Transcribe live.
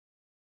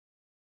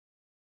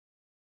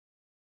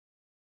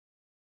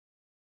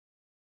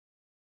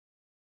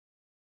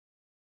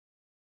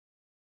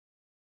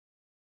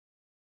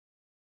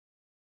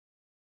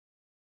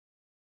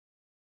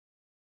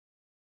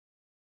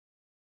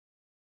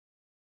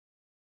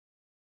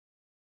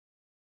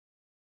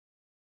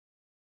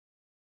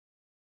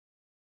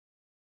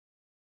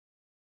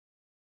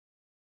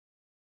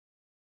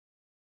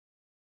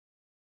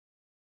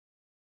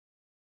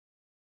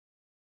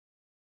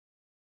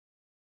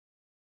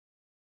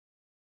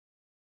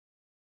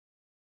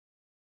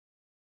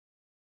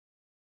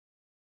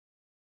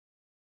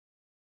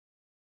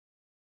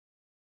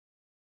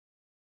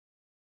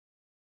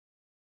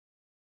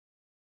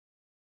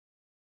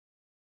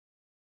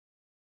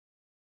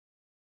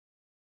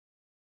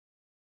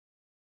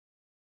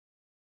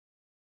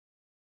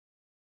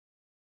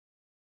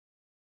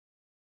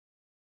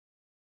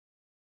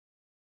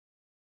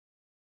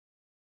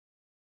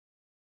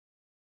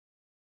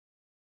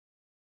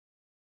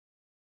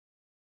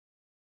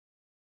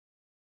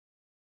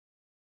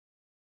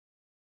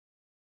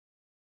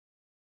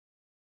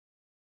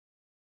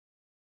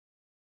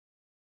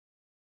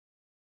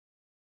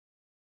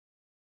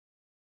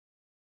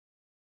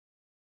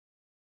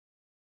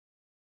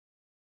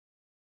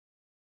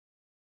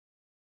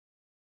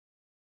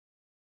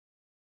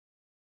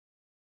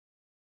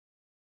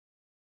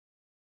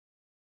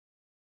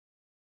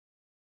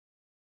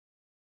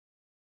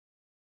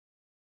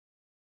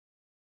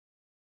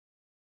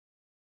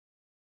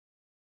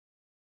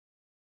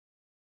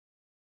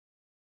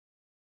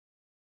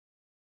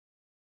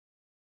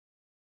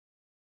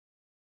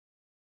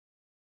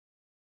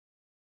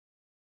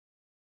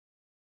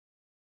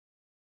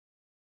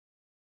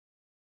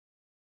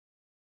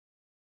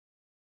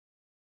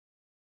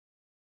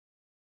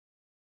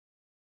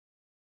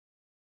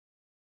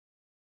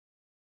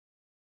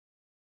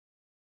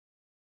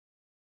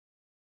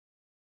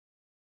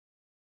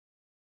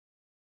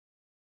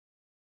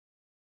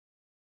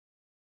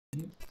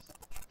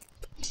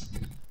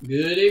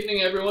Good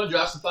evening, everyone.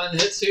 Drops and Find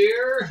the Hits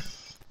here.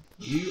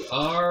 You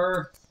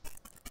are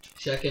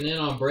checking in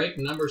on break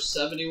number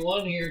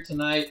 71 here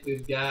tonight.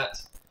 We've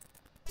got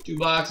 2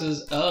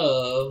 boxes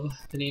of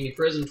Panini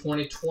Prizm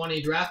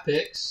 2020 draft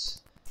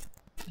picks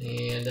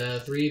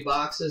and 3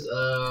 boxes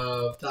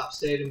of Top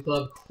Stadium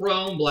Club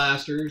Chrome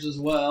Blasters as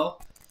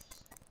well.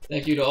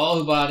 Thank you to all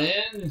who bought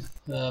in.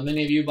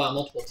 Many of you bought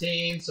multiple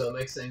teams, so it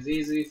makes things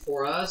easy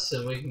for us,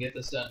 and we can get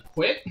this done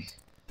quick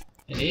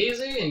and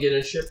easy and get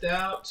it shipped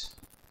out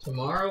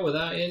tomorrow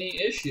without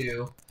any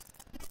issue.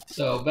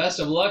 So best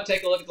of luck.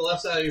 Take a look at the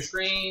left side of your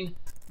screen.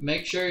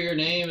 Make sure your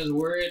name is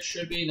where it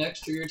should be,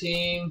 next to your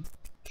team.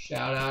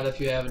 Shout out if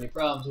you have any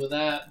problems with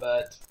that,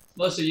 but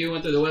most of you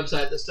went through the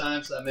website this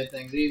time, so that made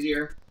things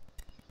easier.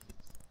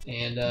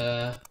 And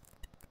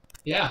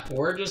yeah,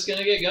 we're just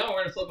gonna get going.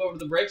 We're gonna flip over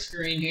the break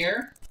screen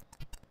here.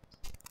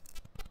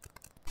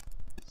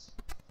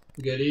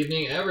 Good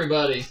evening,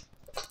 everybody.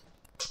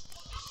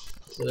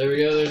 So there we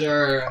go. There's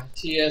our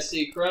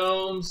TSC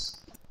Chromes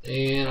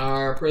and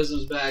our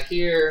Prizms back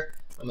here.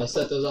 I'm going to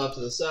set those off to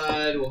the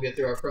side. We'll get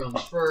through our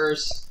Chromes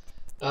first.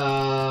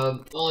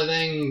 Only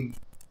thing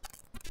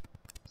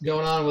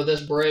going on with this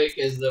break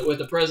is that with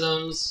the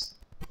Prizms,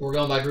 we're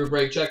going by group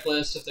break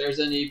checklist. If there's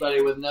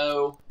anybody with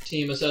no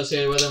team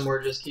associated with them,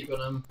 we're just keeping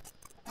them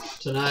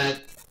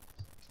tonight.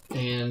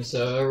 And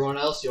so everyone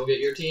else, you'll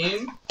get your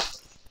team.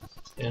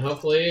 And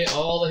hopefully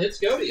all the hits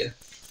go to you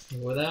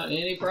without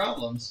any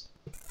problems.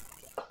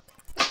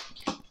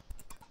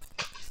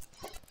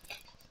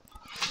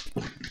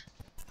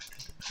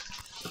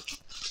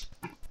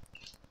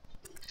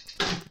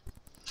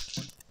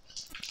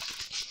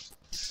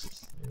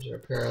 There's our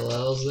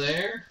parallels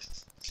there.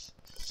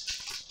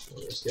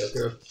 We'll just go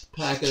through a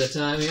pack at a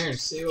time here and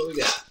see what we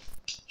got.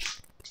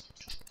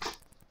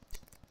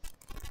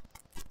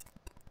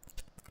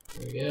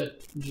 We got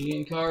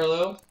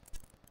Giancarlo.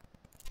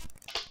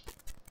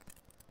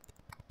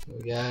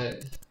 We got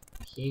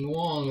Keen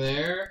Wong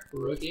there,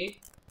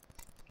 rookie.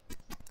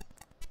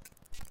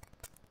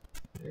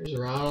 There's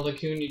Ronald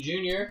Acuna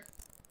Jr.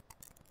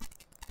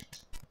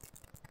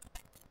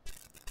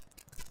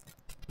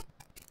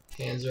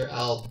 Hanser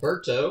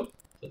Alberto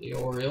for the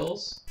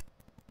Orioles.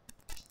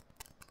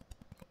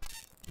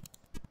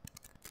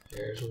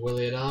 There's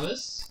Willie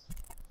Adames.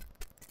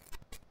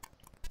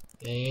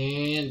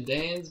 And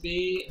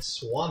Dansby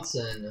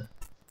Swanson.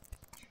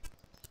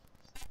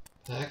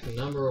 Pack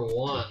number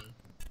 1.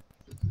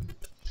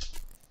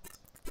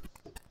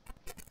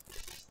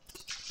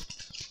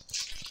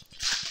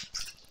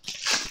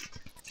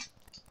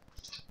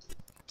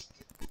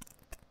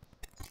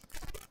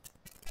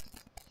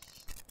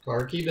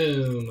 Parky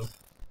Boom.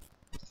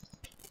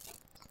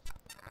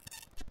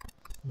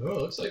 Oh,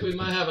 looks like we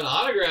might have an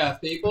autograph,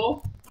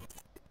 people.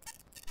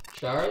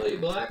 Charlie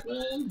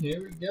Blackman.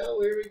 Here we go,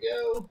 here we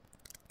go.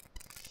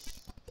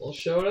 We'll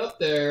show it up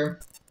there.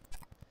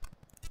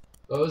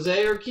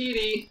 Jose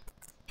Urquidy.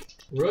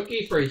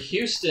 Rookie for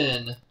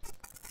Houston.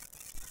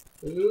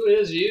 Who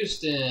is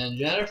Houston?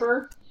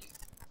 Jennifer?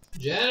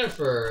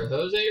 Jennifer.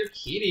 Jose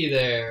Urquidy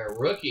there.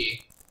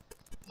 Rookie.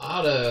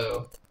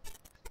 Auto.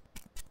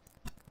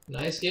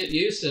 Nice get,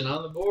 Houston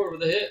on the board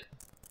with a hit.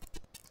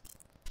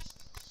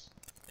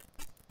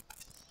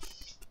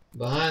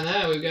 Behind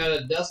that, we've got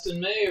a Dustin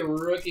May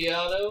rookie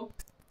auto,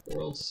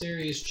 World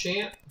Series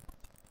champ.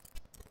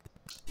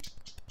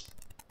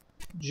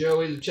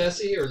 Joey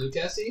Lucchesi, or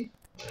Lucchesi,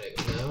 I don't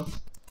even know.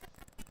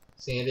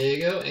 San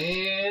Diego,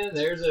 and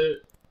there's a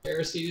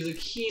Aristides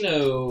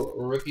Aquino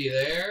rookie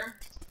there.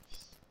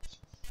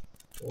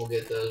 We'll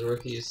get those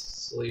rookies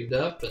sleeved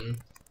up and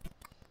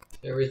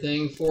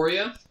everything for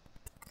you.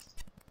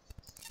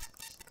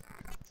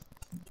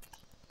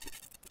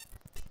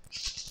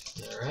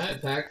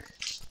 Alright, pack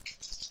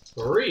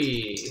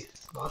 3,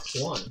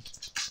 box 1.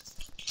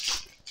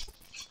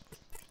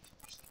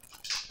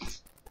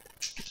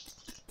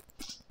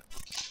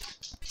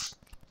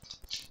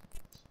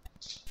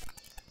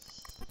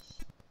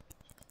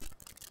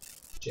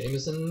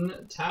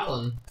 Jameson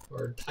Talon,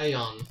 or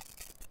Tyon.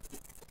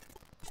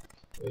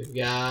 We've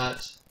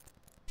got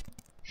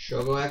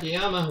Shogo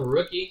Akiyama,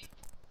 rookie,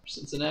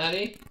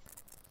 Cincinnati.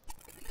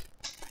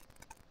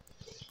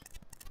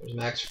 There's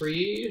Max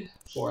Fried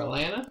for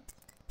Atlanta.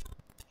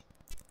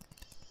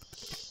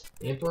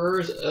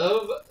 Emperors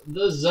of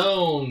the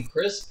Zone,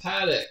 Chris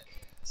Paddock,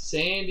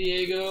 San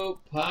Diego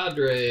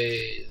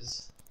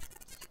Padres.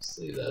 Let's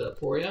leave that up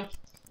for you.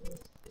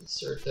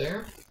 Insert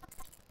there.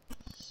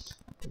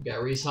 We've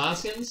got Rhys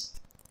Hoskins.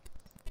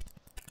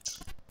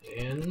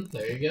 And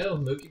there you go,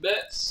 Mookie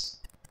Betts.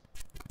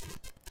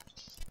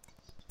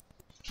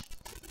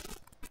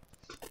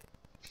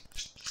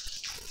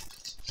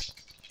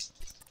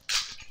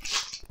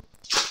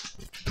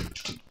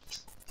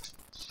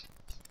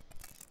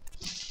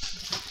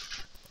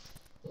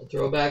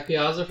 Throwback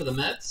Piazza for the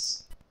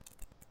Mets.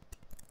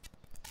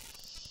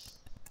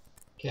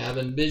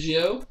 Kevin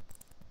Biggio,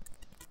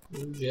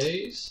 Blue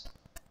Jays.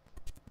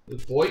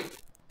 Luke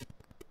Voigt,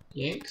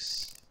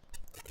 Yanks.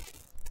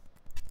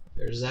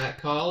 There's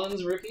Zach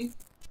Collins, rookie.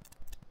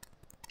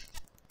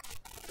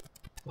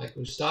 Mike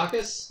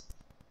Moustakas.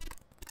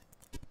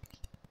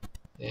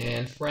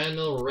 And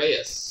Franmil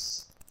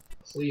Reyes,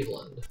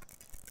 Cleveland.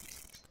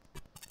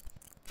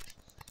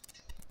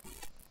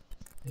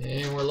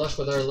 And we're left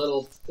with our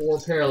little 4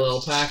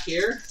 parallel pack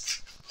here.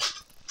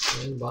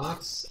 In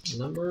box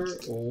number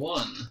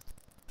 1.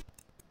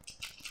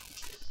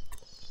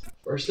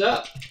 First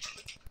up,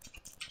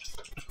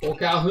 Cole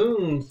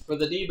Calhoun for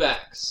the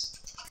D-backs.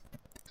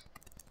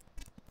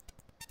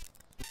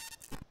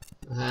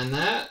 Behind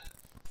that,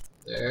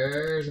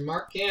 there's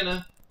Mark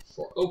Canha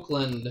for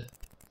Oakland.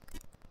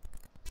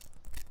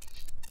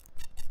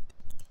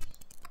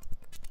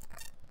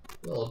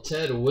 Little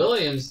Ted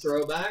Williams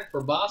throwback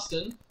for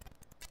Boston.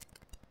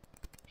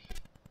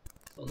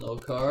 No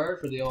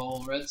card for the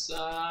old Red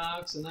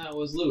Sox, and that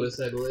was Lewis,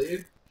 I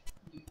believe.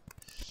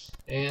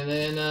 And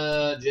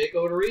then Jake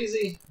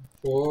Odorizzi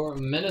for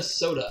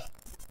Minnesota.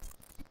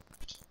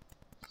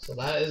 So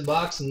that is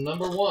box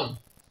number 1.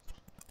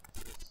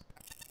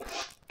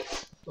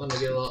 Fun to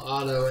get a little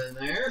auto in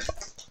there.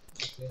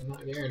 Actually,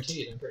 not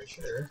guaranteed, I'm pretty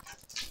sure.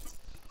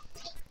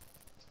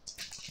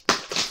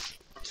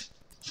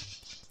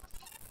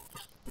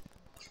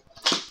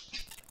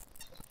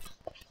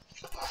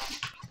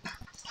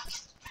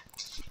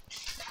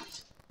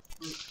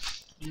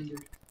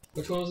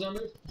 Which one was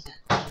numbered?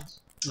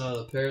 Oh,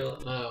 the parallel.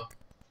 Oh.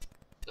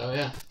 Oh,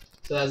 yeah.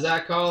 So that's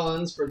Zach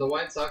Collins for the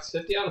White Sox.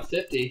 50 out of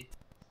 50.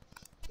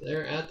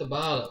 They're at the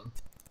bottom.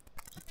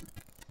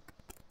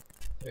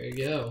 There you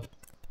go.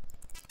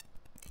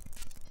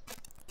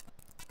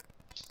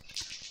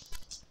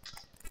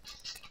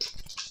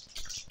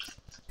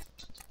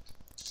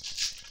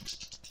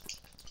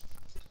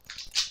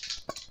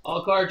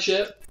 All card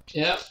chip.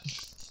 Yep.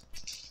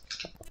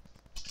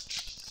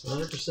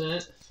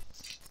 100%.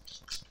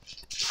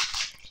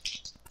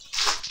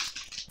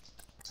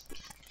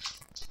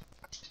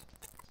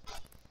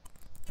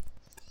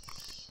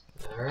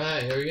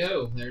 Alright, here we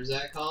go. There's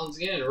Zach Collins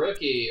again.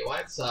 Rookie,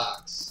 White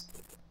Sox.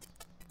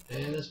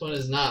 And this one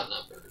is not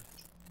numbered.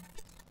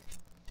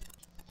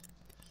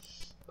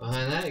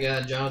 Behind that, you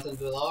got Jonathan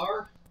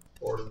Villar,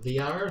 or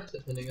VR,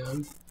 depending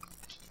on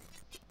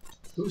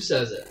who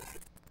says it.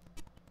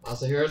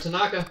 Masahiro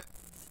Tanaka.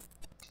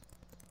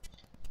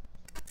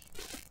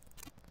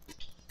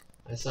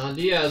 Isan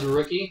Diaz,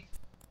 rookie.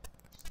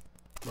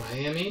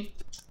 Miami.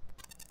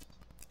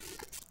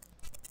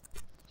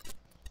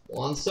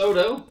 Juan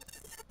Soto.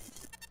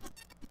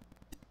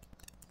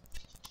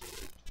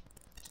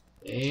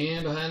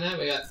 And behind that,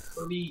 we got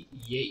Kirby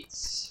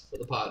Yates for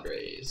the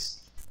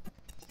Padres.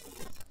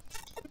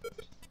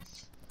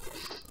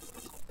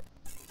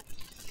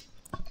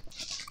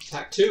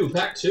 Pack 2,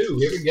 pack 2.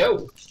 Here we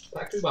go.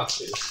 Pack 2, box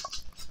 2.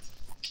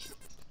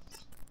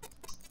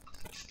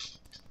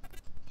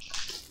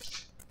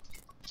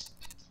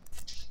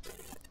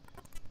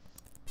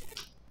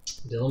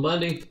 Dylan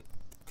Bundy.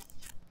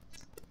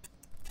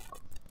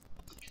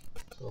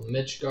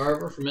 Mitch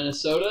Garver from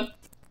Minnesota.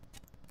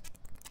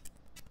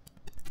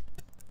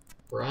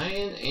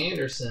 Brian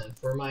Anderson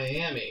for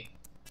Miami.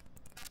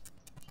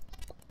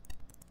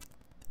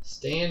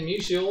 Stan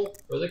Musial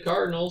for the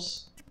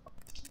Cardinals.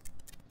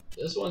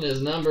 This one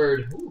is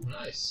numbered. Ooh,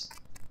 nice.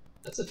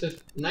 That's a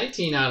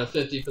 19 out of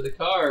 50 for the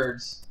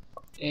Cards.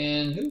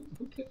 And who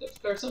picked up the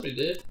card? Somebody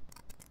did.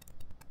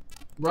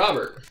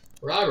 Robert.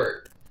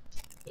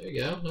 There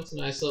you go. That's a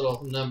nice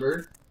little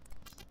numbered.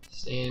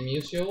 Stan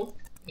Musial.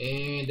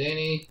 And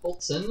Danny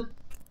Holtzen.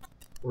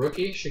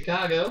 Rookie,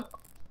 Chicago.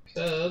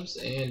 Cubs,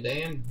 and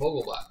Dan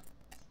Vogelbach.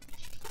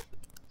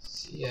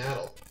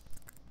 Seattle.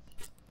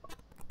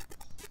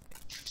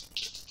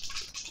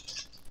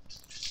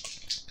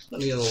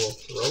 Let me get a little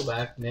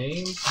throwback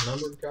name,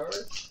 numbered card.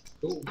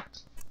 Cool.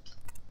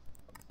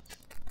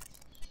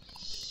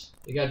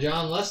 You got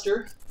John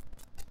Lester,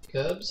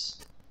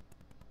 Cubs.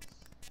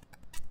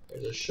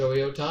 There's a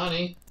Shohei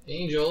Ohtani,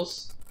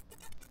 Angels.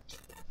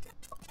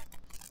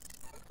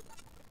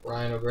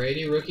 Ryan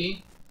O'Grady,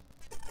 rookie.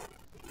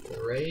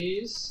 The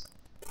Rays.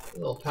 A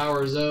little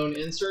Power Zone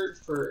insert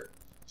for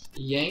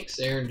Yanks,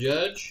 Aaron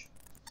Judge.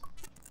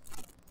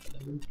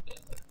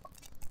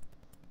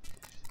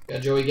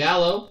 Got Joey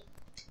Gallo.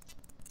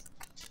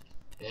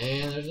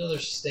 And there's another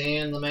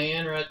Stan the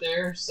Man right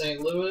there,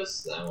 St.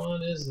 Louis. That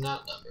one is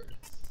not numbered.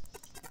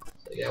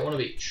 So you got one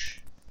of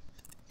each.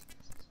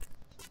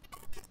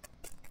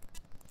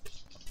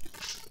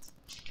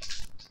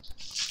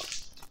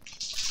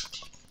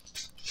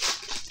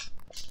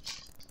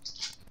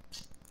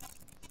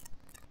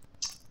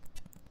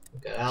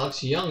 Got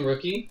Alex Young,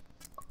 rookie,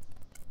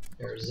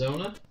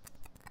 Arizona.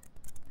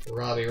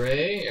 Robbie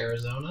Ray,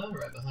 Arizona,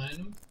 right behind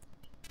him.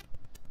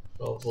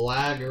 Well,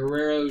 Vlad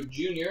Guerrero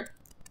Jr.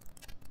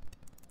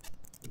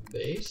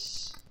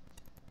 Base.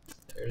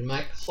 There's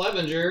Mike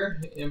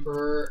Clevenger,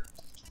 Emperor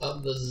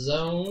of the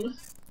Zone.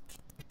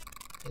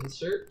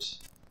 Insert.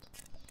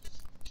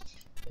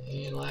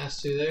 And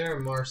last two there,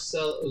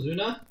 Marcel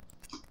Ozuna.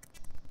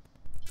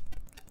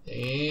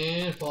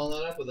 And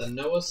following that up with a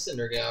Noah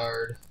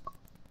Syndergaard.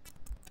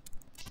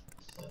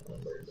 That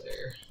number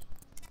there.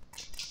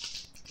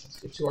 Let's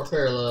get to our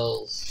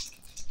parallels.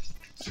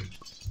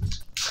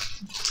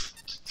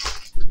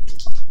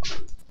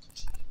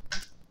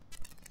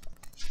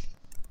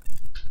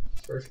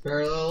 First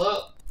parallel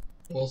up.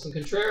 Wilson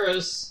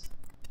Contreras.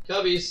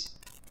 Cubbies.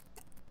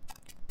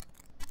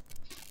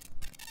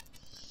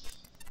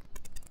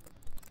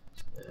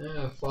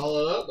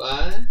 Followed up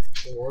by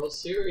World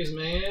Series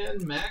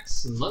man,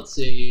 Max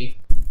Muncy.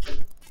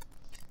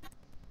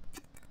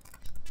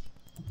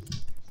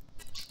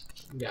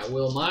 We got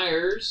Will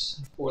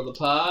Myers for the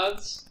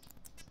Pods.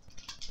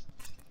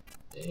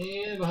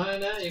 And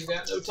behind that, you've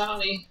got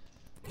Otani,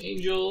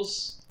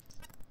 Angels.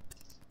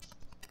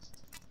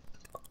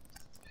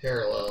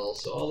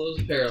 Parallels. So all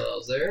those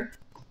parallels there.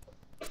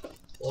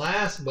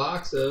 Last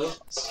box of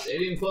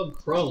Stadium Club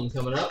Chrome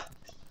coming up.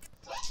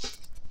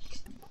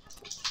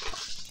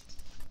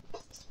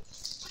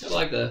 I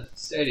like the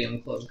Stadium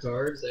Club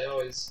cards. They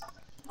always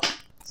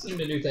seem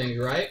to do things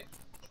right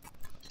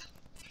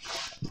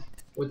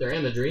with their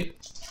imagery.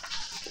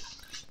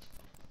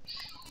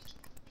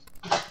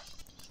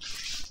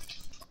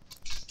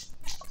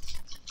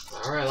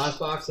 Alright, last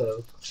box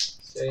of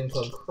Stadium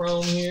Club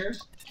Chrome here.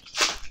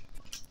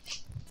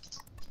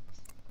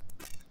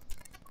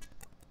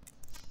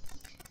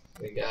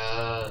 We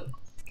got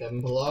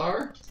Kevin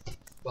Pillar,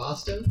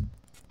 Boston.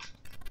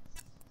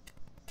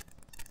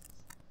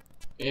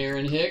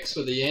 Aaron Hicks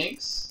with the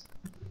Yanks.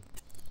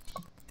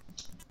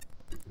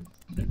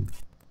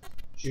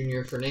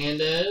 Junior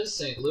Fernandez,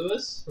 St.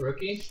 Louis,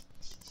 rookie.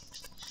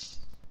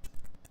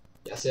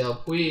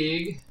 Yasiel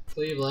Puig,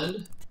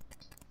 Cleveland.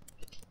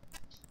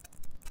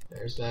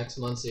 There's Max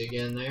Muncy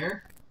again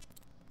there.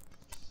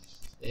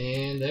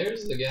 And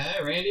there's the guy,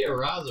 Randy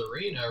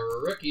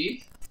Arozarena,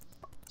 rookie.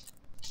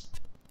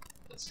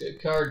 That's a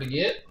good card to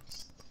get.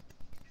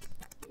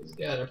 He's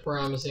got a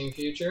promising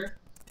future.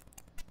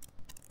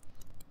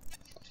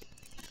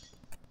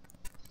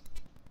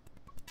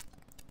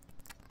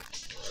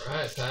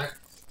 Alright, pack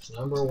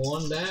number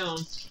 1 down.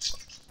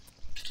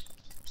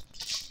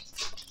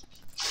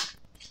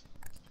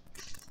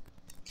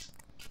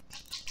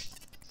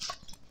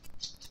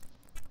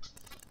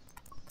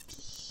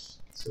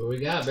 So we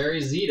got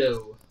Barry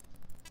Zito.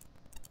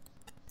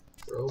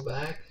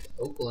 Throwback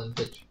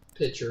Oakland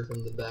pitcher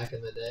from the back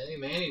in the day.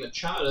 Manny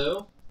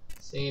Machado,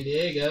 San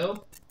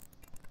Diego.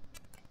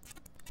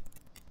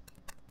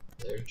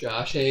 There's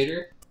Josh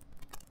Hader.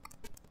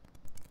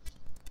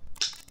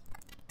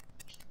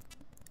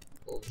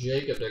 Old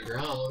Jacob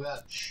deGrom, look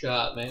at that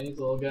shot, man. He's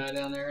a little guy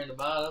down there in the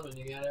bottom, and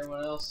you got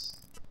everyone else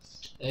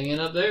hanging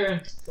up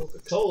there.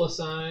 Coca-Cola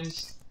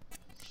signs.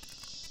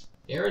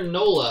 Aaron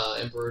Nola,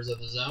 Emperors of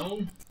the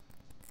Zone.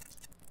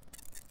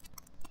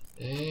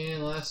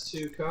 And last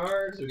 2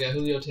 cards, we got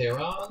Julio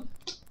Teheran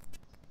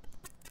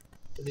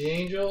for the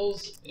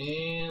Angels,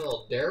 and a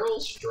little Darryl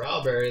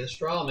Strawberry, the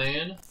Straw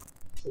Man,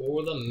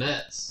 for the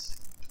Mets.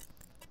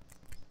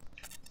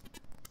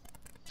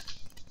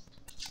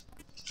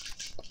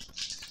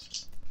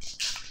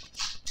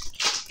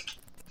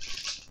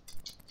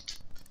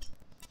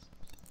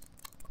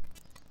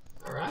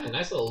 Alright,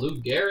 nice little Lou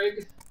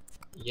Gehrig,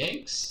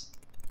 Yanks.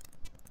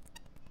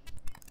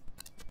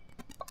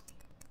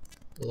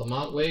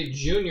 Lamont Wade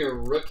Jr.,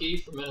 rookie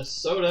from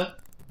Minnesota.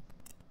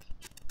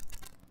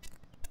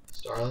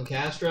 Starlin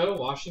Castro,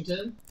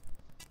 Washington.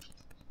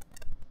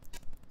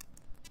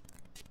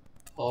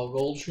 Paul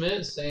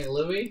Goldschmidt, St.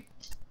 Louis.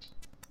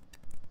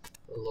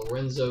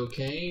 Lorenzo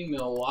Cain,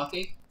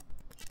 Milwaukee.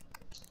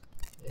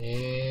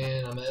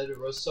 And Ahmed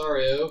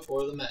Rosario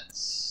for the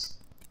Mets.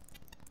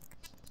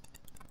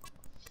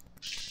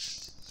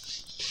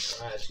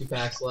 Alright, 2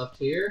 packs left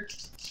here.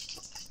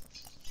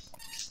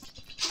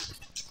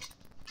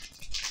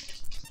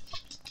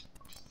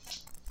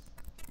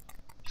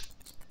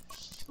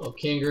 Oh,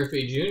 King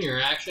Griffey Jr.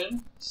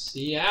 action.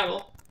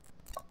 Seattle.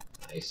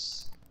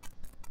 Nice.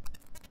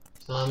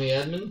 Tommy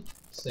Edman,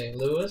 St.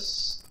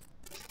 Louis.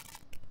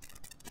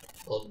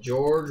 Little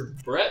George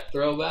Brett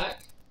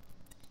throwback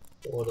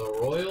for the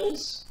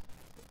Royals.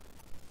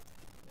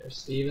 There's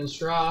Steven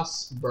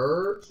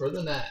Strasburg for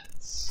the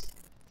Nats.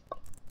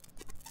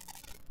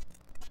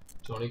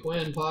 Tony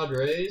Gwynn,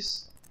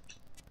 Padres.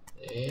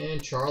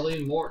 And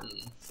Charlie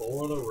Morton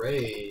for the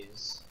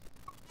Rays.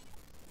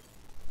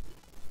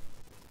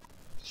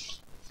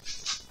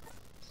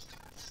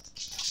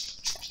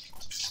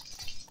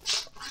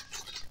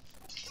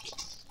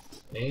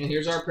 And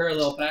here's our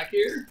parallel pack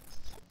here.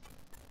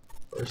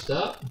 First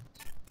up,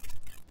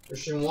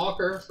 Christian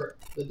Walker for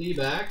the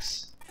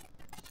D-backs.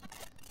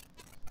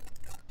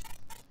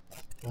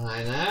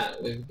 Behind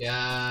that, we've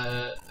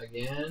got,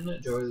 again,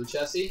 Joey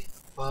Lucchesi,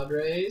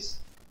 Padres.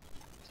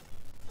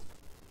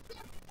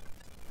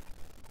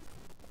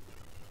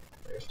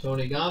 There's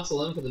Tony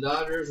Gonsolin for the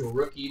Dodgers,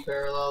 rookie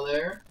parallel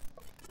there.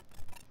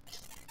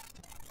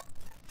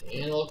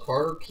 And a little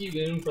Carter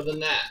Kieboom for the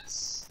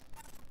Nats.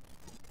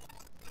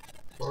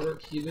 Carter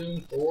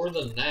Kieboom for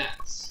the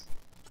Nats.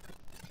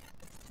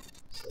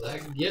 So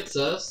that gets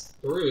us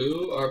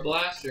through our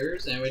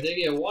blasters, and we did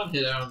get 1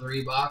 hit out of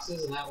 3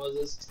 boxes, and that was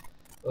this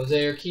Jose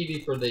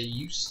Urquidy for the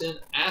Houston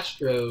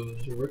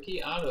Astros,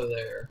 rookie auto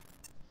there.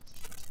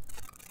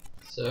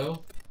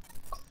 So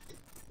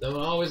Don't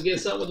always get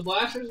something with the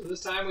blasters, but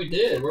this time we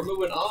did. We're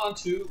moving on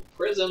to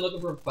Prizm, looking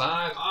for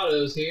 5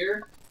 autos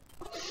here.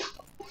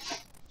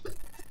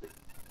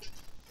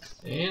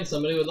 And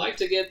somebody would like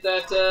to get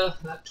that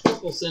that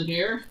Torkelson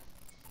here.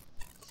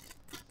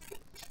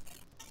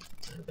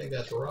 I think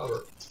that's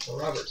Robert.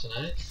 Robert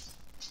tonight.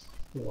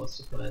 Who wants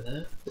to find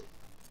that?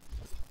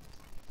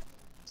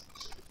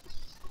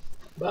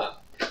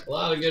 But a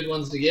lot of good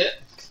ones to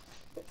get.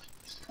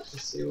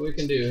 Let's see what we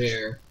can do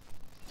here.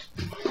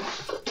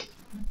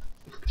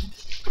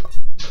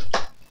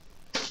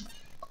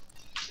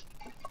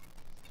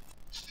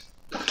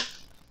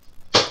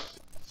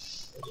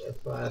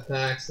 5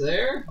 packs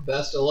there.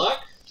 Best of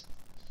luck.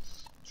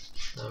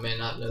 I may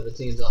not know the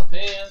teams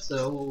offhand,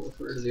 so we'll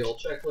refer to the old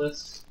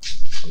checklist.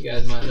 You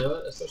guys might know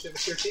it, especially if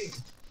it's your team.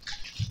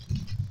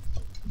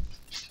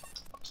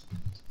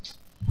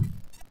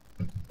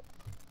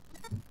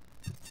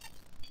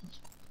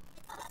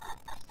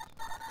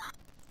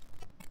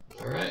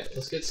 Alright,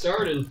 let's get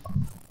started.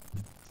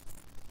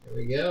 Here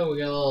we go. We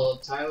got a little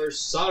Tyler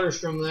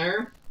Soderstrom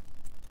there.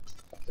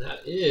 That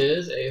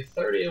is a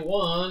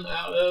 31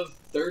 out of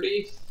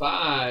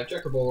 35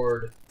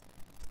 checkerboard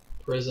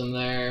Prizm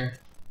there.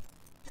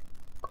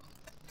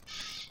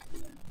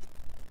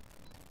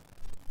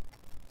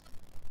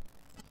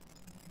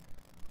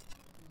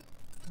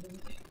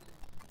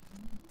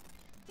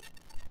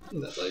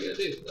 That's all you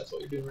gotta do. That's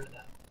what you're doing right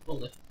now.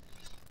 Only.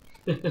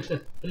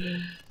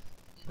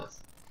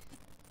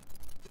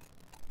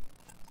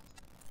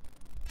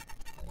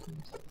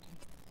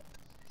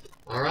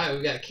 Alright,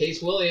 we've got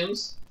Case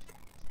Williams.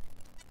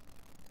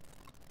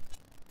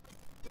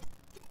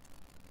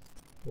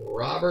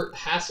 Robert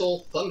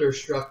Hassel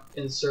Thunderstruck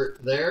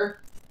insert there.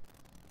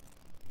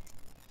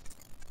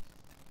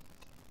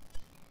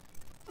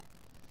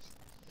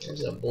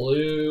 There's a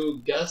blue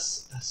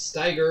Gus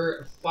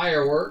Steiger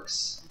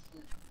Fireworks.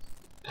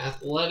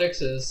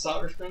 Athletics is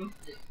Soderstrom.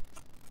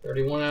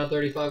 31 out of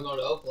 35 going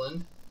to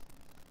Oakland.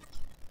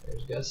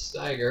 There's Gus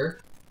Steiger.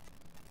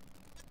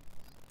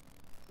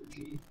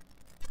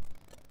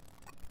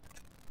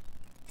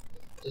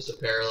 Just a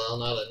parallel,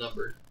 not a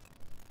numbered.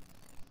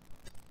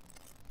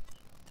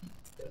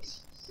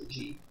 Yes, it's a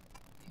G.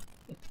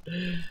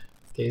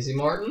 Casey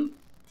Martin.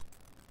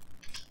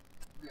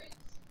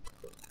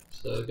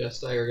 So Gus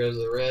Steiger goes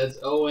to the Reds.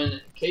 Owen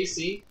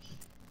Casey.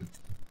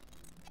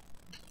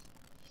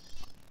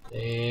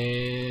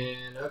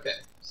 And okay,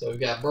 so we've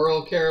got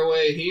Burl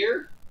Caraway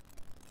here.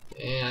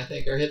 And I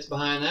think our hits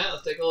behind that.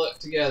 Let's take a look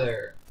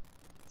together.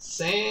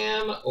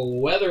 Sam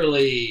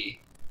Weatherly.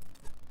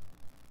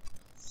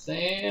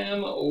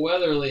 Sam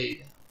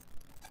Weatherly.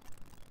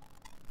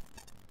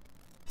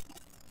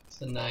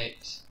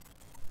 Tonight.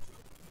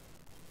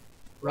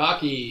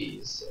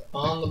 Rockies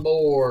on the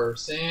board.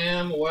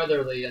 Sam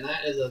Weatherly, and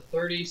that is a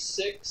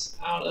 36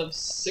 out of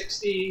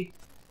 60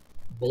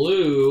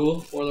 blue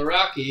for the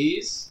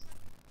Rockies.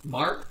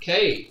 Mark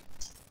K.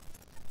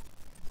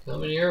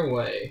 Coming your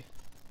way.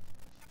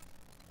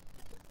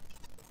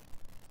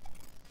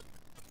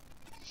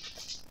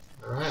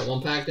 All right,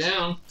 1 pack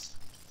down.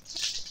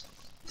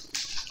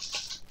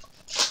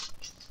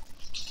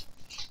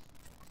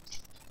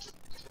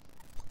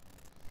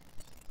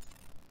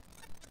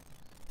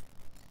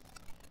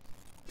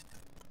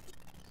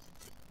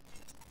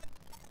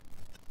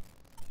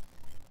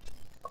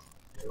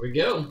 Here we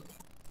go.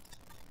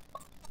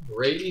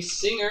 Brady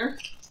Singer.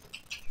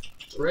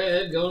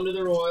 Red going to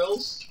the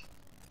Royals.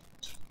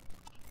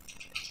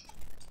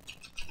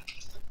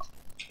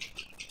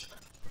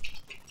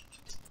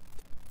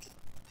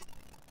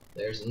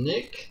 There's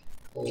Nick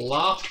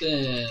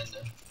Lofton.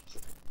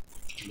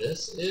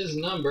 This is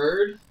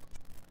numbered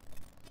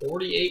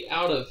 48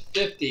 out of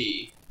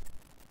 50.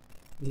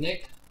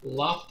 Nick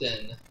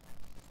Lofton.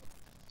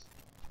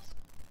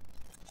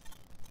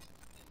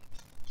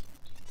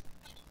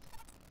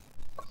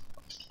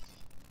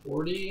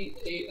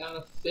 $48 out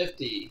of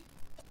 50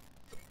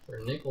 for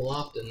Nick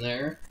Lofton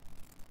there.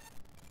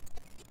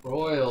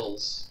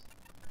 Royals.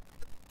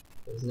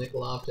 There's Nick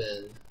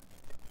Lofton.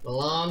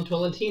 Milan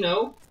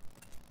Tolentino.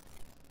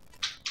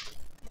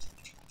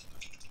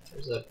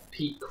 There's a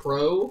Pete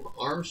Crow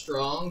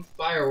Armstrong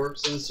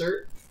Fireworks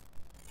insert.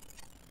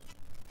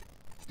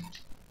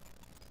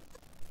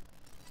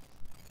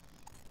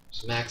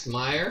 There's Max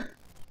Meyer.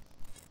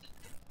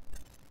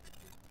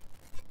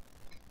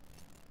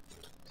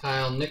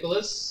 Kyle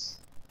Nicholas.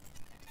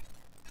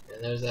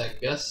 And there's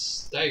that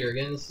Gus Steiger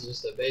again. This is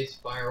just a base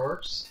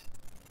Fireworks.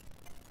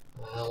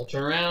 We'll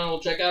turn around and we'll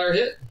check out our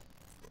hit.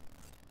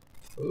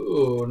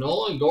 Ooh,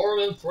 Nolan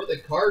Gorman for the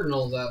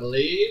Cardinals, I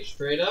believe.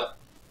 Straight up.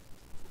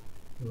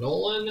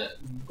 Nolan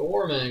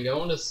Gorman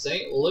going to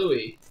St.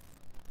 Louis.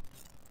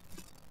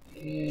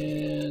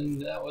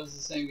 And that was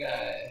the same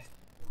guy.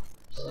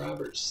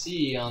 Robert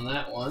C. on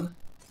that one.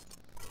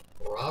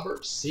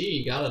 Robert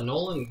C. got a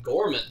Nolan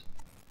Gorman.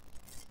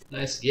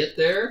 Nice get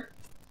there.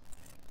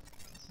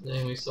 That's the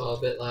name we saw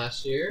a bit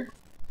last year.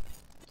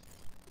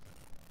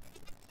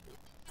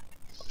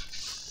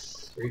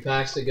 3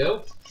 packs to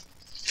go.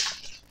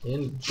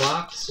 In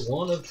box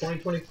 1 of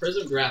 2020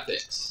 Prizm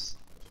Graphics.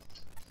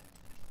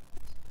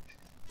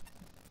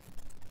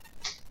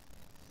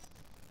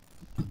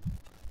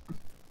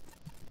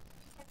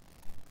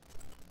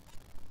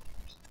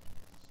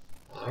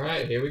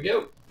 here we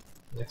go.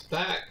 Next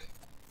pack.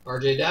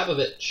 RJ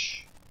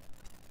Dabovich.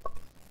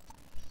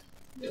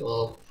 Get a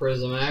little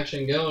Prizm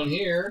action going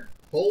here.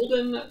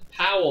 Holden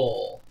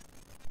Powell.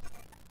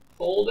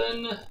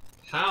 Holden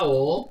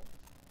Powell.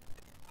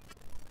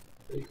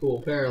 Pretty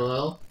cool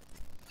parallel.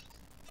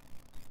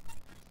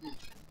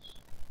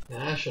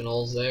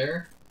 Nationals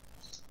there.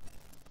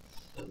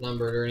 Not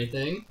numbered or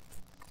anything.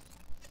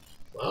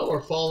 Well,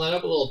 we're following that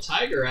up with a little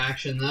Tiger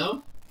action,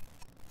 though.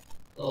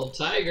 A little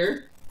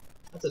Tiger.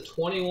 That's a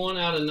 21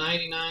 out of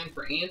 99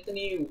 for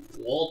Anthony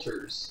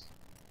Walters.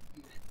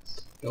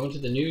 Going to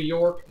the New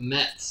York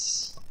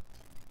Mets.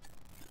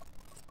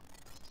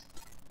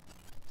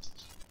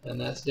 And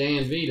that's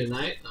Dan V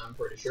tonight, I'm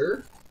pretty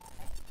sure.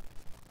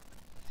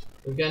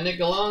 We've got Nick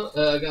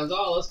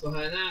Gonzalez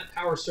behind that.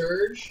 Power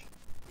Surge.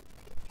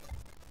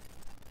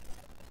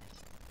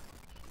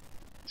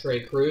 Trey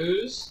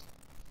Cruz.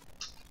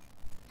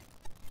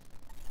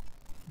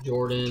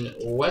 Jordan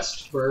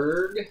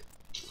Westberg.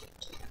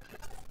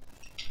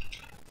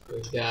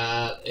 We've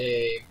got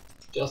a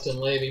Justin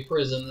Levy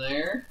Prizm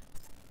there.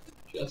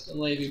 Justin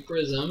Levy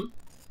Prizm.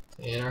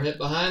 And our hit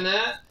behind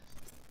that.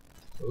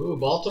 Ooh,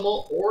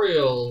 Baltimore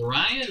Orioles.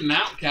 Ryan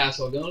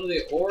Mountcastle going to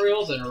the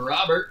Orioles, and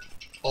Robert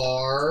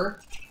R.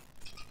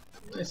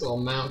 Nice little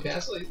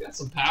Mountcastle. He's got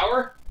some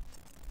power.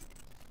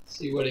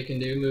 See what he can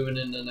do moving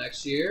into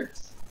next year.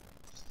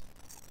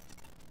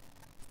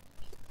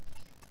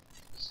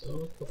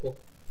 So, a couple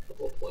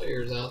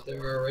players out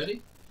there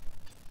already.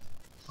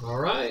 All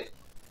right.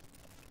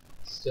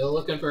 Still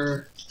looking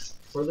for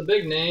the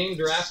big name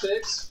draft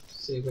picks.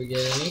 See if we get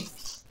any.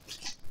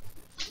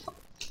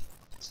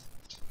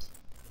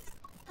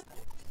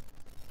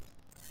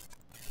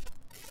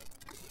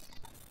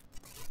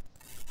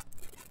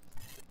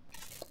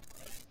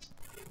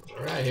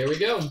 All right, here we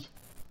go.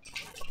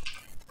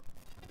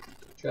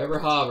 Trevor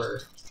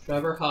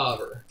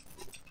Hauver.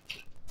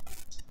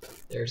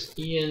 There's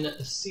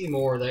Ian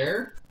Seymour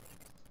there.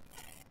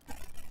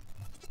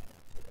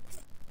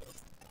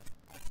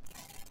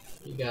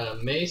 You got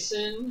a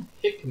Mason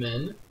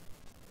Hickman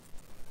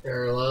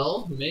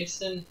parallel.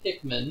 Mason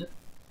Hickman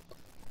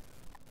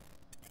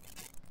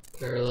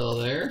parallel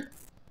there.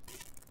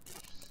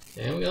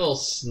 And we got a little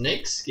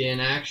snakeskin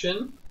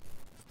action.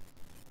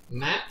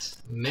 Matt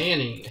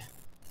Manning.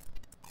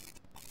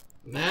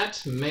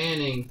 Matt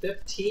Manning,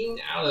 15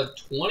 out of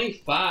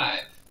 25.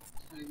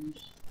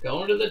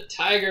 Going to the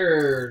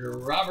Tiger,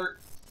 Robert.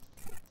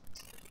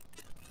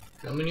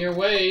 Coming your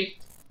way.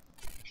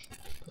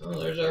 Oh,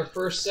 there's our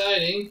first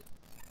sighting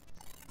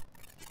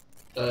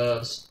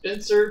of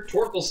Spencer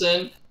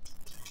Torkelson.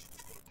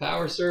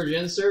 Power Surge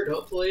insert.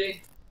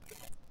 Hopefully,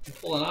 we'll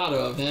pull an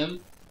auto of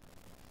him.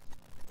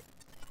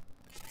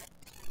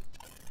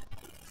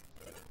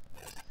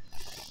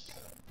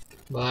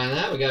 Behind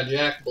that, we got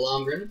Jack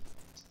Blomgren.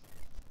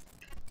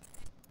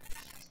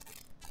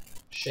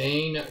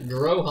 Shane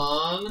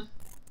Drohan.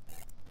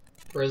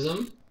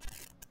 Prizm.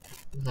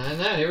 Behind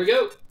that, here we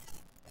go.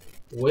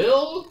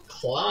 Will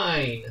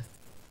Klein.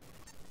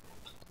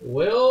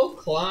 Will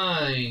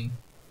Klein.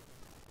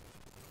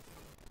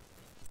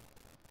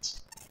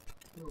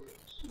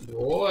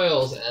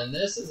 Royals, and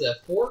this is a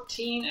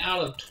 14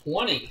 out of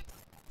 20.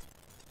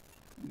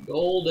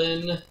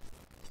 Golden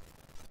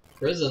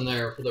Prizm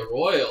there for the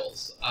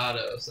Royals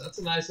auto. So that's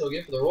a nice little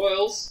gift for the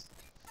Royals.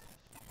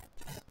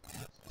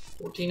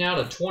 14 out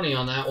of 20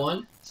 on that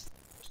one.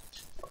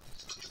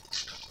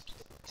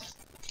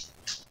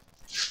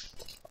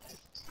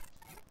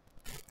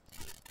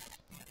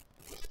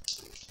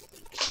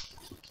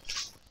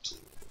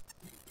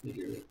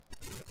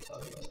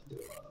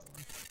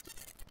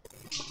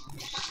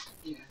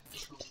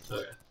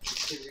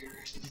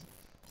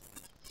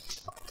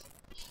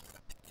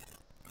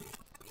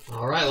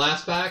 All right,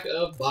 last pack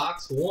of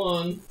box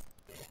 1.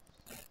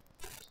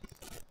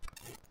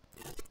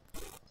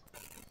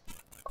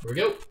 Here we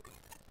go.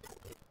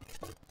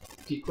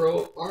 Pete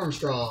Crow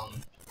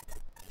Armstrong.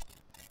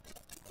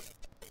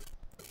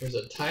 There's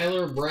a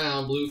Tyler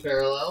Brown blue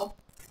parallel.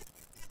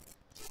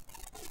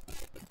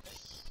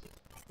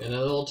 And a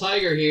little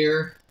Tiger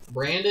here.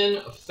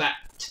 Brandon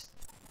Fact.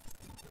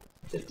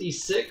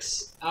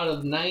 56 out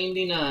of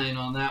 99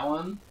 on that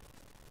one.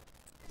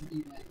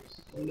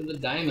 Going to the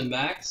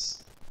Diamondbacks.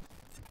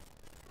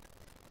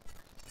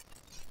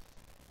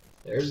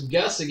 There's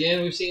Gus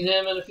again. We've seen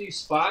him in a few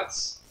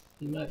spots.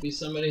 He might be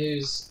somebody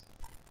who's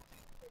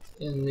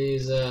in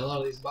these a lot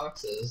of these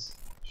boxes.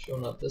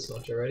 Showing up this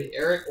much already.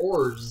 Eric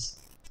Orz.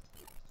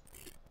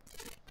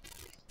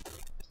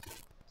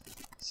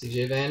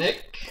 CJ Van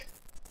Eyck.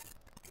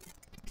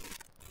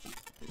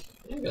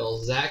 And a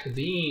little Zach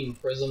Bean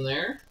Prizm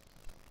there.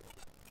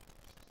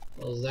 A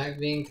little Zach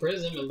Bean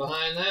Prizm, and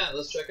behind that,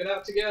 let's check it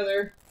out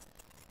together.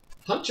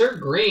 Hunter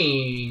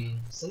Green,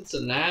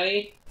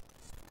 Cincinnati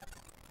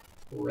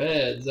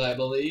Reds, I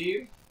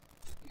believe.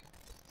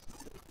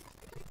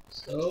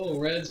 So,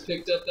 Reds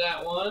picked up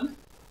that one.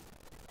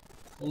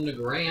 Home to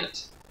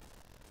Grant.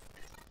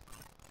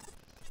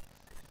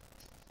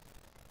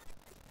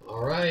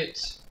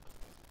 Alright.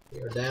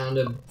 We are down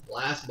to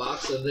last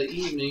box of the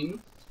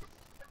evening.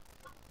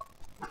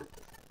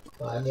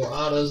 5 more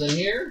autos in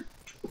here.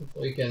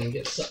 Hopefully we can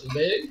get something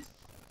big.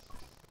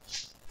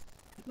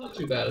 Not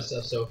too bad of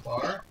stuff so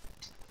far.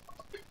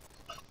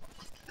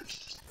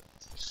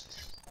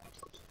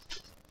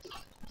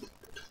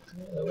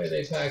 The way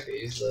they pack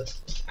these, the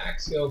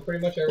packs go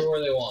pretty much everywhere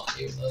they want,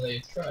 even though they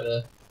try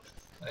to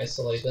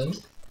isolate them.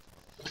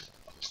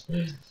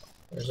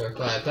 There's our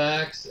 5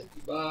 packs,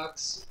 empty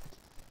box.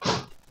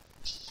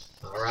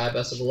 Alright,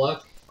 best of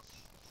luck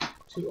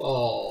to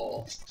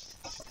all.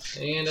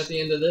 And at the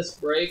end of this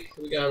break,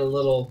 we got a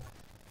little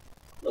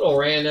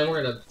random.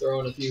 We're going to throw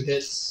in a few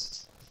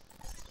hits,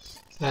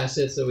 past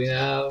hits that we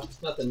have.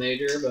 Nothing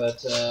major,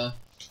 but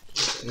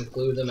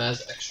include them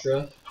as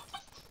extra.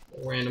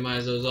 We'll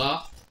randomize those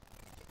off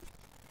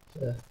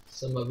to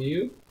some of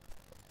you.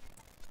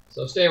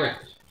 So stay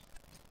around.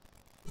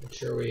 Make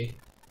sure we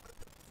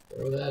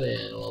throw that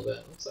in a little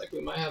bit. Looks like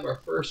we might have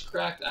our first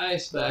cracked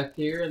ice back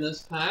here in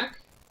this pack.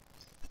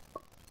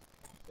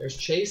 There's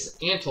Chase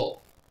Antle.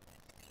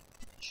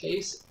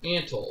 Chase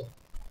Antle.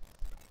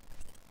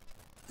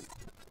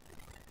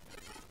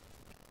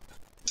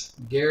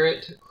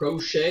 Garrett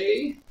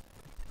Crochet.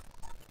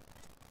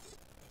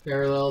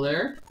 Parallel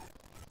there.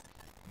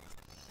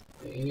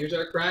 And here's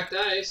our cracked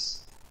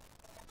ice.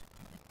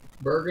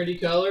 Burgundy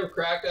color of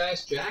cracked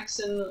ice,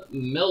 Jackson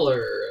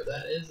Miller.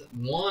 That is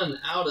 1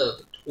 out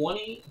of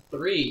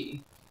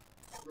 23.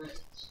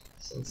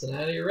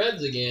 Cincinnati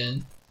Reds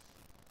again.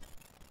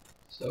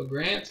 So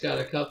Grant's got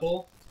a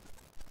couple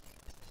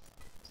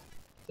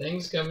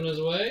things coming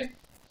his way.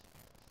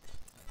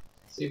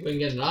 See if we can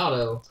get an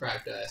auto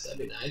cracked ice. That'd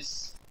be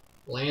nice.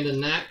 Landon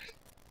Knack.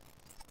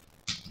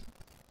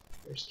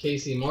 There's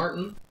Casey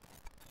Martin.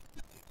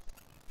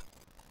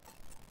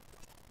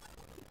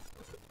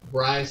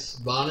 Bryce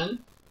Bonin.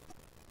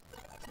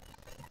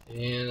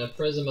 And a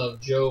Prizm of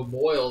Joe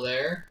Boyle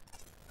there.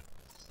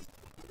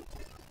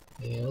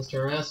 And let's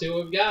turn around and see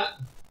what we've got.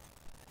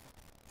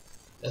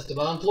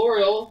 Esteban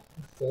Florial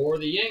for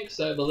the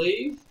Yanks, I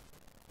believe.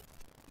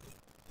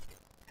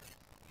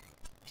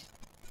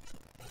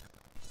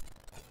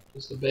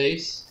 Just a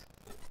base.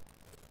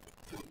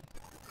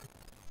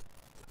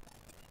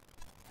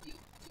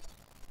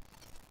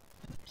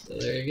 So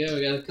there you go.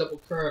 We got a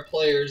couple current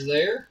players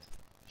there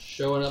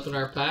showing up in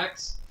our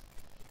packs.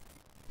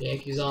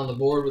 Yankees on the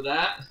board with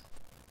that.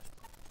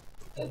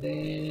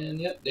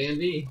 And yep, Dan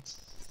V.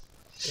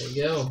 There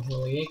you go.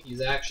 Little Yankees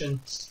action.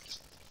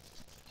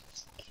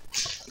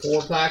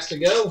 4 packs to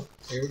go.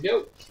 Here we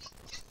go.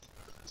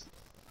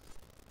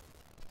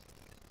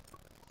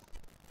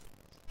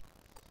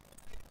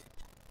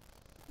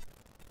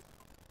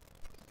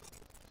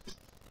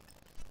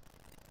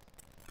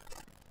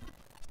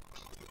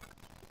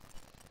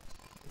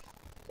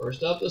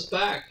 First up this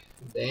pack,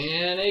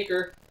 Dan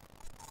Aker,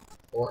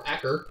 or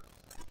Acker,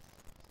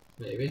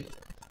 maybe.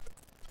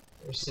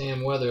 There's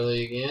Sam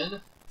Weatherly again,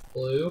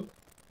 blue,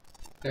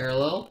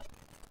 parallel.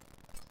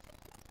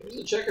 There's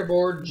a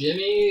checkerboard,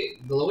 Jimmy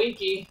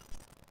Glowinky.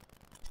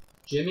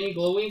 Jimmy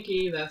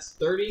Glowinky, that's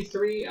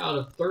 33 out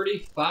of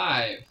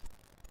 35.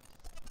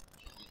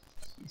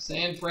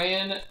 San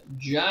Fran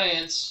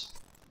Giants,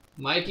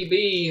 Mikey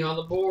B on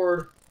the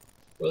board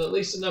with at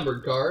least a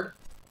numbered card.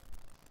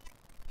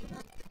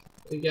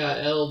 We got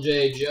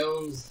L.J.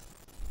 Jones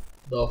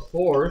the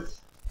 4th.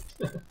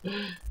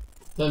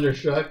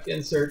 Thunderstruck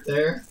insert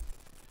there.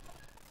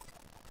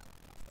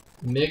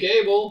 Nick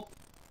Abel.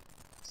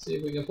 See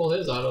if we can pull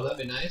his auto. That'd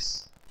be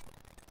nice.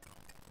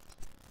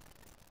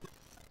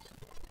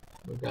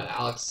 We've got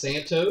Alex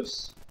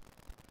Santos.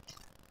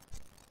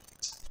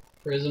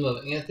 Prizm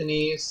of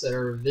Anthony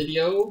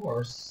Servideo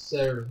or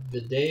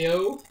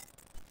Servideo.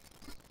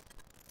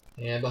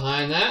 And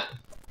behind that,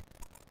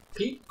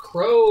 Pete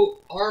Crow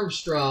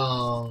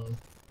Armstrong.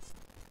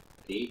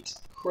 Pete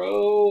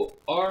Crow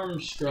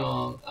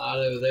Armstrong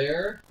auto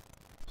there.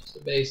 Just a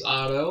base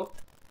auto.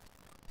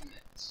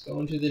 It's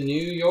going to the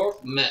New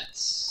York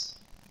Mets.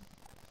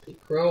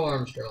 Pete Crow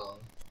Armstrong.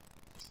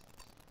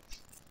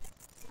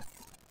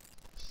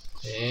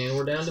 And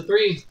we're down to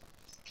 3.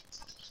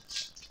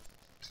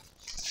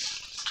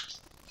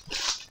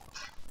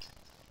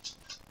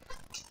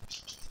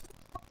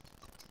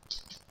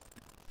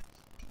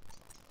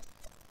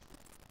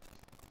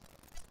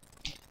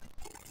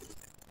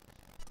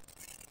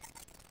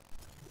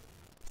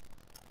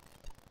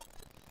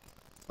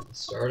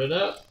 Start it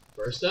up.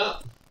 First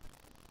up,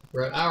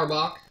 Brett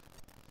Auerbach.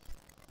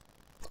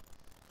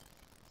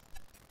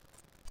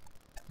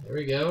 There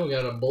we go. We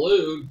got a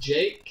blue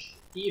Jake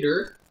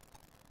Eater.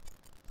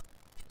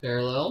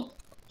 Parallel.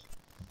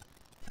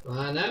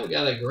 Behind that, we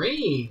got a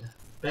green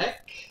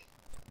Beck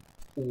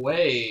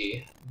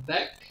Way.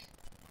 Beck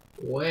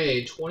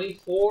Way.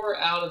 24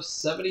 out of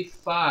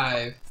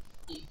 75.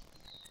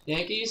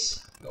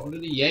 Yankees going to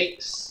the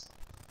Yanks.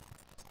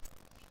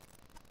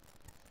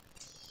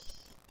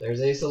 There's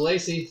Asa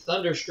Lacy,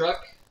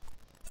 Thunderstruck.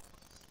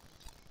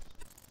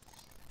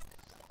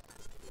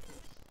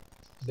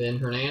 Ben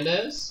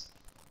Hernandez.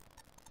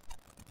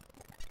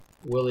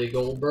 Willie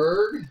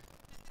Goldberg.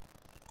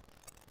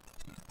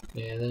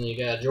 And then you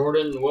got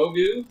Jordan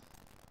Wogu.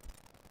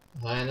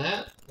 Behind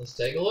that, let's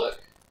take a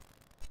look.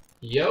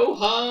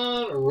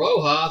 Johan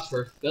Rojas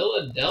for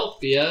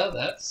Philadelphia.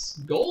 That's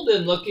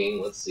golden looking.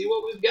 Let's see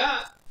what we've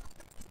got.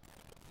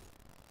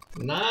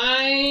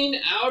 9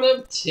 out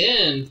of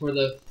 10 for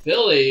the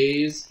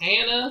Phillies.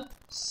 Hannah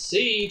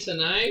C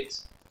tonight.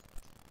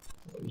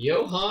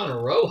 Johan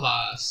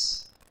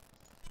Rojas.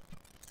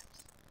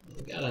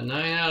 We got a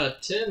 9 out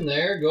of 10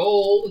 there.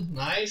 Gold.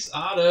 Nice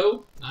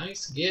auto.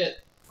 Nice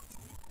get.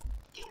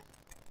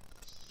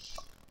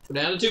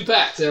 We're down to 2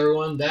 packs,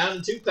 everyone.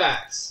 Down to 2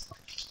 packs.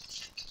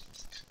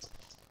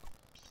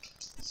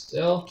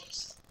 Still,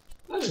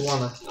 I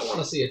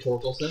wanna see a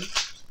Torkelson.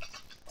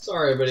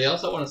 Sorry, everybody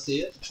else. I want to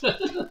see it.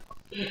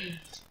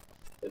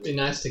 It'd be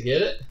nice to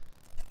get it.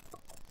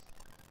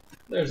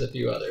 There's a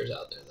few others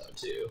out there though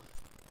too.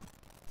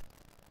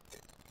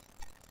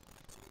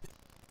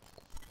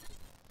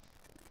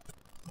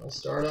 I'll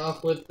start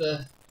off with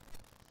the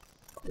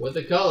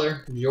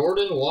color.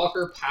 Jordan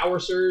Walker Power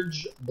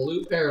Surge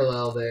Blue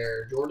Parallel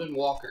there. Jordan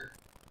Walker.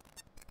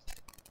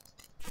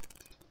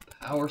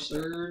 Power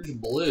Surge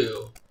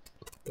Blue.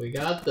 We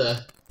got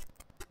the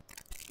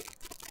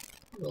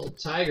little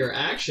Tiger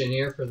action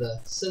here for the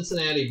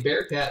Cincinnati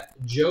Bearcat,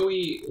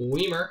 Joey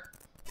Weimer.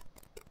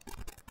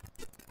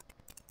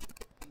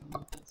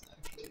 That's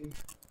actually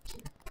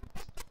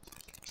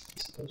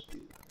supposed to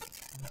be.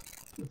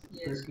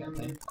 Yes,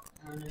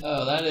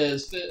 Oh, that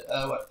is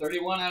what,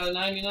 31 out of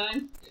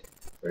 99?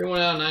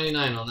 31 out of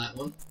 99 on that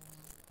one.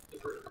 The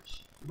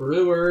Brewers.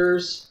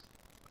 Brewers.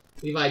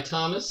 Levi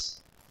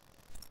Thomas.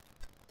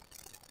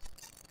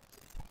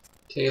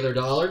 Taylor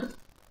Dollard.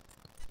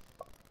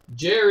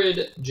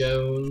 Jared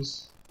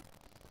Jones.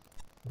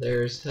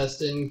 There's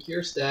Heston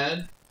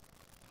Kierstad.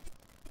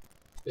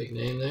 Big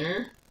name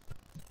there.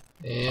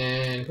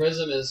 And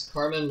Prizm is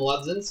Carmen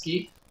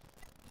Mlodzinski.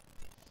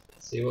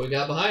 Let's see what we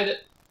got behind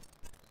it.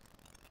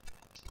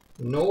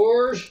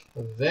 Norge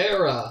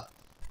Vera.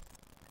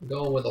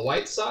 Going with the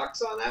White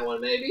Sox on that one,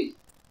 maybe?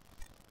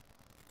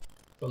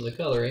 From the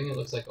coloring, it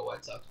looks like a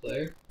White Sox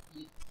player.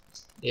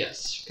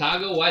 Yes,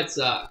 Chicago White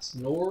Sox.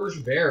 Norge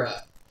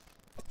Vera.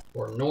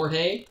 Or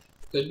Norhe,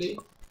 could be.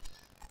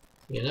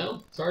 You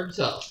know, it's hard to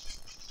tell.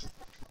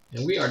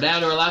 And we are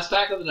down to our last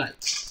pack of the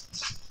night.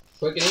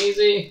 Quick and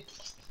easy.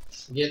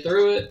 Get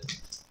through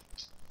it.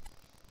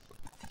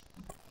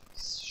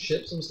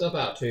 Ship some stuff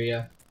out to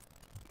you.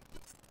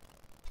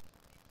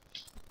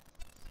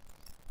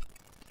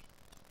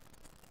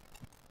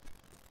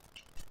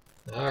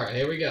 Alright,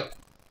 here we go.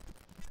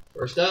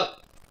 First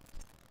up,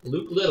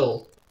 Luke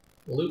Little.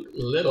 Luke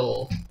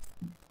Little.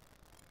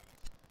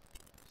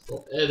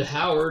 Little Ed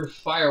Howard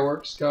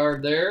fireworks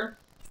card there.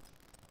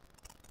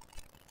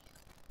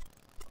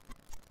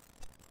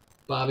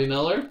 Bobby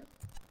Miller.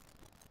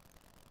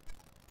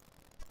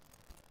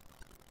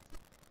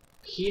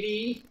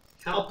 Petey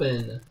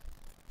Halpin.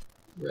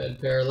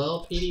 Red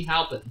parallel, Petey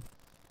Halpin.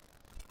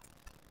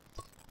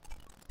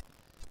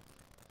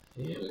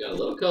 And we got a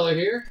little color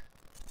here.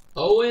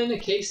 Owen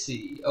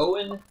Casey.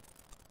 Owen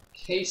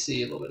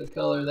Casey, a little bit of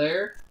color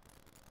there.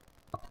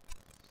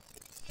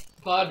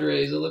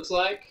 Padres, it looks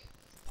like.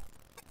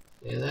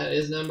 And that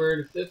is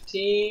numbered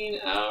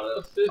 15 out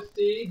of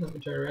 50. Let me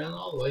turn around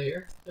all the way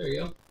here. There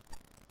you go.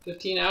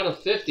 15 out of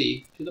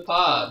 50 to the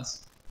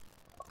Pods.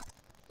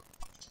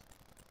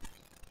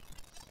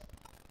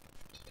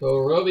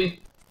 Cole Roby.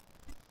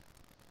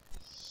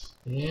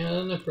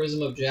 And a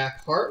Prizm of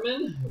Jack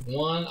Hartman.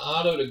 1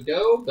 auto to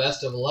go.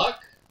 Best of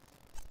luck.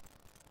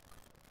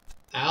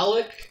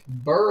 Alec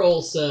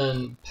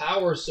Burleson,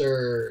 Power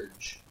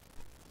Surge.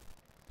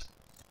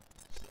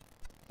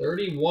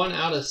 31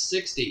 out of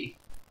 60.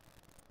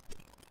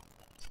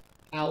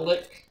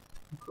 Alec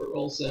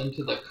Burleson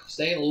to the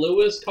St.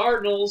 Louis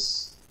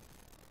Cardinals.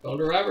 Going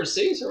to Robert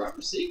C. So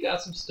Robert C.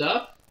 got some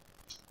stuff.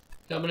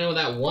 Coming in with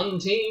that one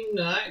team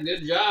tonight.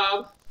 Good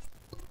job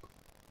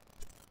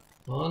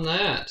on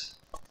that.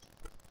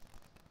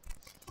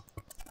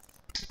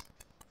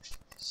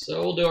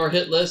 So we'll do our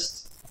hit list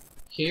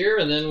here,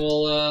 and then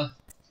we'll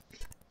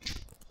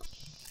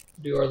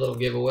do our little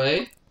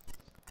giveaway.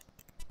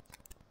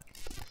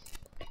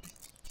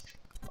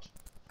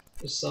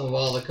 Just some of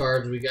all the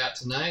cards we got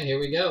tonight. Here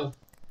we go.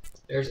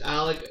 There's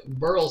Alec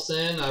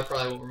Burleson. I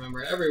probably won't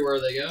remember everywhere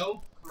they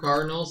go.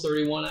 Cardinals,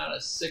 31 out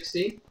of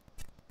 60.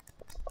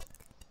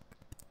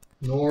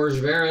 Norge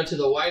Vera to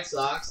the White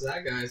Sox.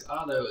 That guy's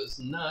auto is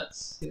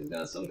nuts. He's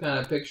got some kind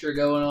of picture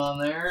going on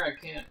there. I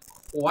can't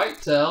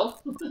quite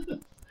tell.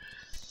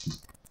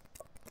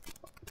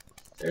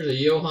 There's a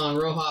Johan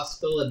Rojas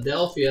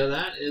Philadelphia.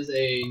 That is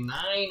a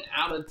 9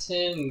 out of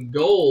 10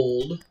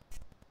 gold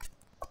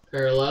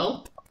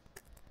parallel.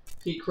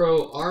 Pete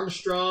Crow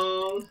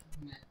Armstrong.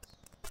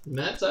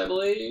 Mets, I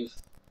believe.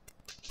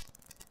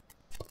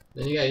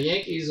 Then you got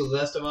Yankees with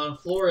Estevan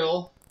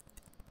Florial.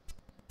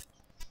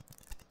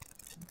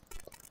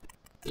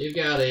 You've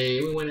got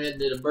we went ahead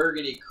and did a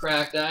burgundy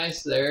cracked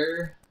ice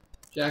there.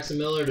 Jackson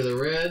Miller to the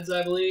Reds,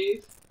 I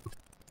believe.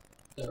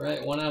 Is that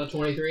right? 1 out of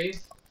 23.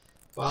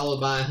 Followed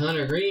by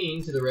Hunter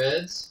Green to the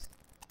Reds.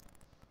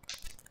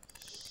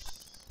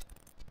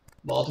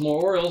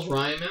 Baltimore Orioles,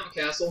 Ryan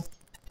Mountcastle.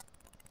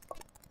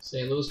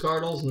 St. Louis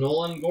Cardinals,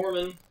 Nolan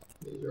Gorman.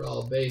 These are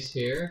all base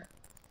here.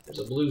 There's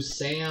a blue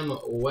Sam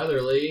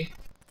Weatherly.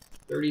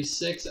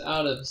 36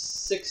 out of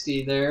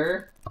 60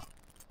 there.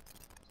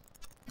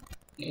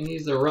 And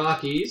he's the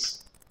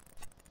Rockies.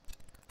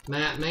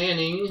 Matt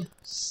Manning,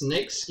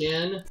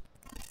 Snakeskin.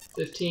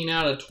 15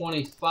 out of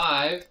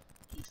 25.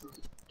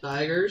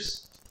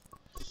 Tigers.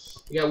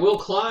 We got Will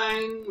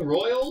Klein,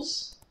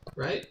 Royals,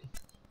 right?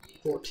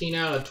 14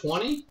 out of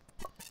 20.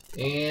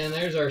 And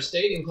there's our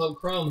Stadium Club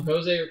Chrome,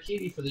 Jose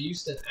Urquidy for the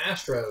Houston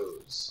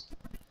Astros.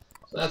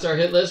 So that's our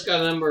hit list.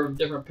 Got a number of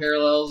different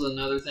parallels and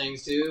other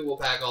things too. We'll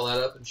pack all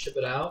that up and ship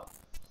it out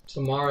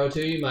tomorrow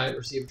too. You might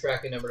receive a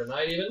tracking number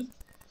tonight even.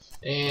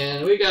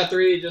 And we got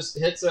 3 just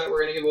hits that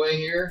we're going to give away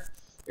here.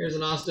 Here's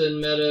an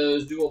Austin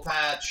Meadows dual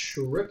patch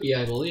rookie,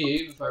 I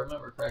believe, if I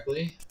remember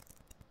correctly.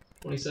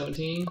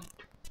 2017.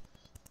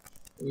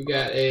 We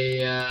got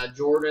a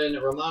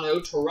Jordan Romano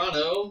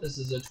Toronto. This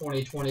is a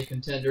 2020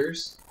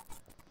 Contenders.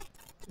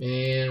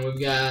 And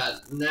we've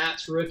got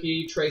Nats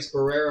rookie Trace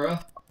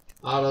Barrera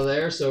out of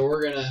there. So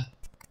we're gonna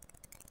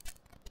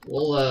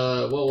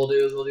what we'll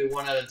do is we'll do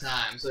one at a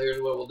time. So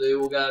here's what we'll do.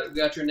 We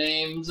got your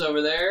names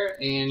over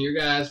there, and your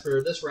guys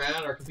for this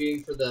round are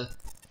competing for the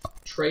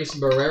Trace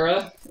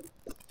Barrera.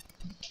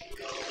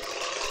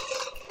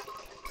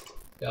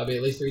 Gotta be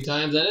at least 3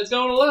 times, and it's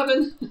going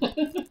 11.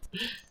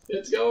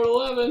 It's going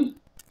 11.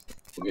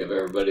 We'll give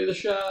everybody the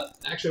shot.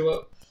 Actually,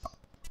 what?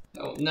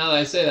 Oh, now that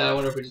I say that, I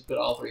wonder if we just put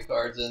all 3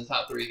 cards in.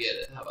 Top 3 get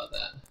it. How about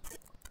that?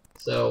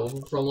 So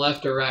from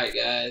left to right,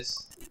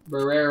 guys.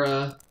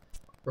 Barrera,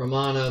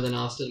 Romano, then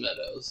Austin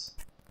Meadows.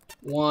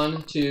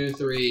 1, 2,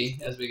 3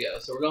 as we go.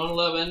 So we're going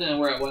 11, and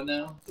we're at what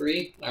now?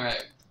 3. All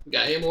right. We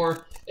got 8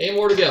 more. 8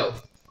 more to go.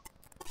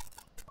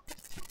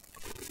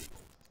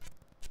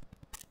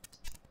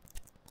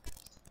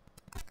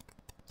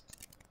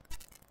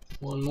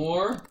 One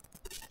more.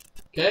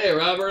 Okay,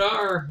 Robert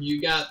R. You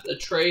got the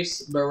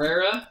Trace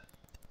Barrera.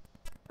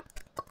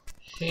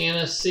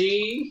 Hannah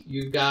C.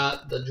 You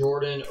got the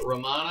Jordan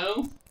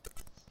Romano.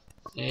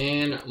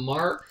 And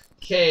Mark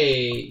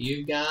K.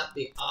 You've got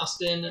the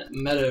Austin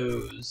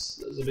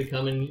Meadows. Those will be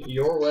coming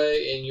your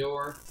way in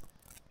your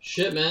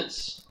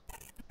shipments.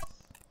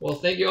 Well,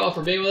 thank you all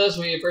for being with us.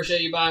 We appreciate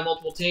you buying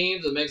multiple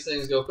teams. It makes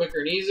things go quicker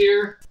and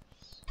easier.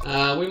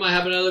 We might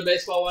have another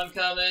baseball one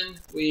coming.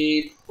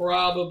 We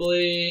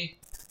probably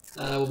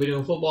will be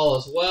doing football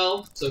as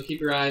well, so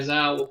keep your eyes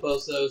out. We'll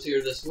post those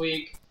here this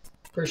week.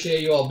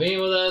 Appreciate you all being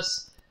with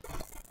us.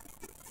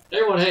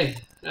 Everyone, hey,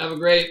 have a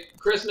great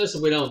Christmas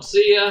if we don't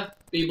see you.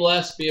 Be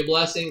blessed, be a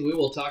blessing. We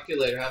will talk to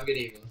you later. Have a good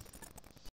evening.